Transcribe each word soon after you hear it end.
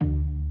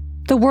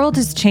The world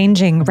is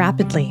changing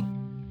rapidly.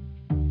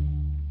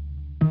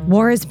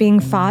 War is being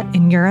fought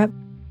in Europe.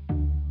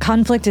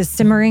 Conflict is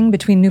simmering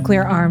between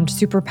nuclear-armed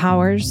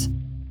superpowers.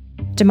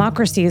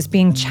 Democracy is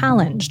being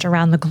challenged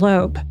around the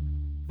globe.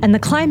 And the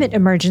climate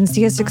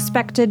emergency is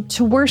expected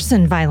to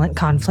worsen violent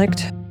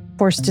conflict,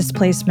 forced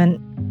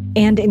displacement,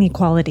 and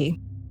inequality.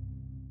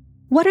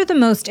 What are the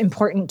most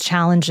important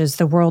challenges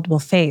the world will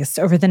face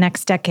over the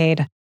next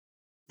decade?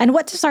 And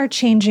what does our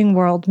changing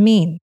world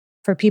mean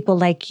for people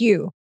like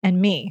you and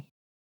me?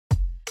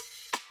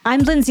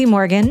 I'm Lindsay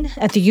Morgan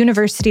at the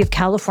University of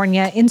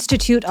California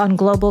Institute on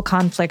Global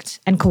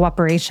Conflict and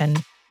Cooperation.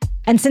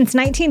 And since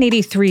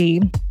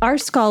 1983, our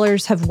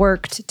scholars have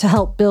worked to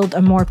help build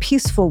a more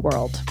peaceful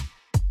world.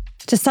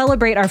 To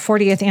celebrate our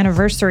 40th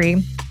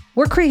anniversary,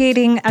 we're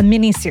creating a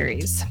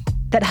mini-series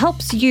that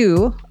helps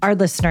you, our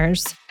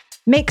listeners,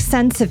 make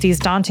sense of these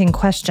daunting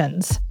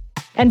questions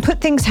and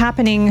put things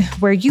happening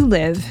where you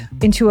live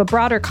into a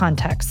broader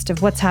context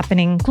of what's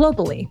happening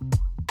globally.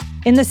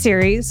 In the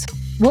series,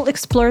 we'll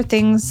explore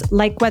things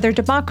like whether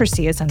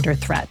democracy is under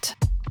threat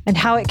and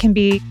how it can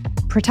be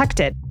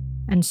protected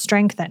and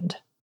strengthened.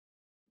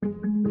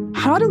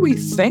 How do we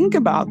think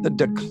about the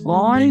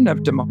decline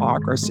of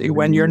democracy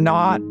when you're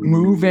not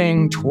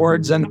moving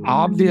towards an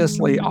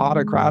obviously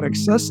autocratic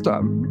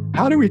system?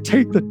 How do we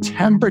take the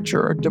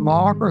temperature of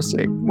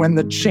democracy when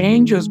the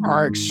changes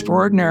are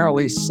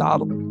extraordinarily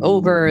subtle?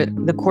 Over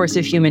the course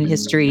of human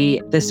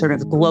history, this sort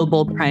of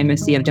global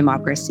primacy of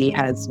democracy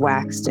has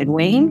waxed and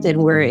waned,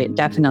 and we're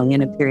definitely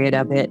in a period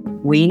of it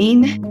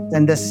waning.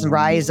 And this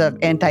rise of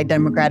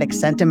anti-democratic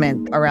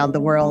sentiment around the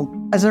world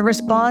as a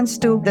response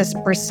to this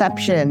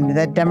perception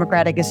that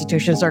democratic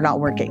institutions are not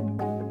working.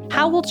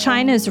 How will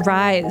China's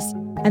rise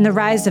and the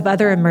rise of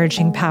other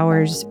emerging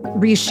powers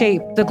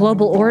reshape the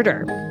global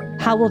order?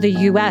 How will the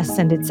U.S.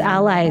 and its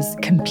allies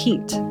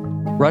compete?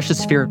 Russia's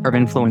sphere of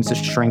influence is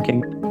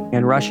shrinking,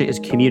 and Russia is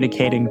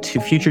communicating to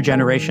future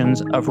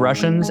generations of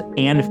Russians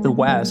and the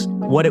West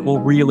what it will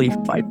really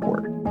fight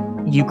for.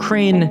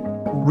 Ukraine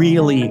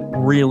really,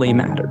 really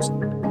matters.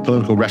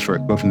 Political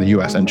rhetoric, both in the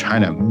US and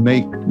China,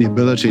 make the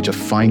ability to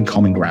find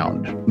common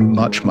ground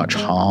much, much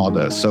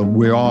harder. So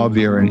we are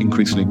veering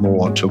increasingly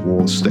more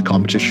towards the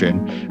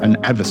competition, an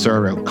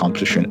adversarial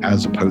competition,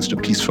 as opposed to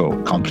peaceful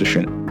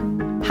competition.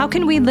 How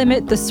can we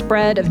limit the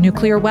spread of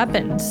nuclear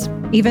weapons,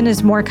 even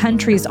as more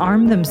countries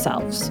arm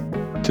themselves?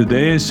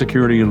 Today's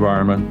security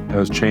environment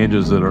has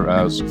changes that are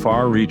as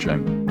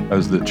far-reaching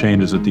as the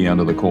changes at the end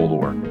of the Cold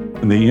War.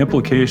 And the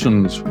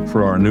implications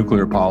for our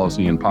nuclear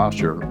policy and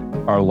posture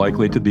are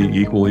likely to be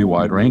equally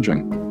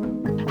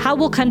wide-ranging. How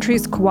will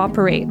countries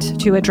cooperate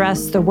to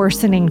address the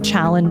worsening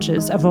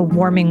challenges of a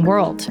warming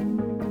world?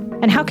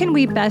 And how can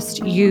we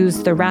best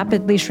use the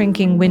rapidly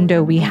shrinking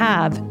window we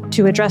have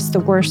to address the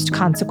worst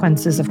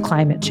consequences of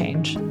climate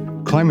change?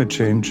 Climate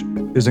change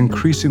is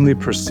increasingly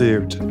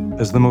perceived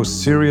as the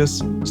most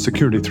serious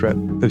security threat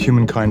that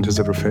humankind has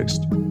ever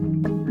faced.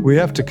 We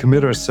have to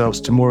commit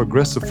ourselves to more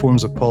aggressive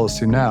forms of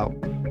policy now,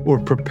 or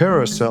prepare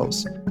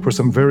ourselves for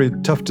some very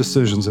tough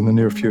decisions in the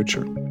near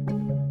future.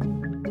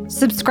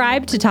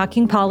 Subscribe to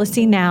Talking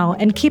Policy now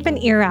and keep an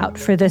ear out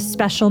for this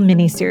special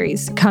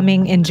mini-series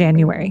coming in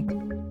January.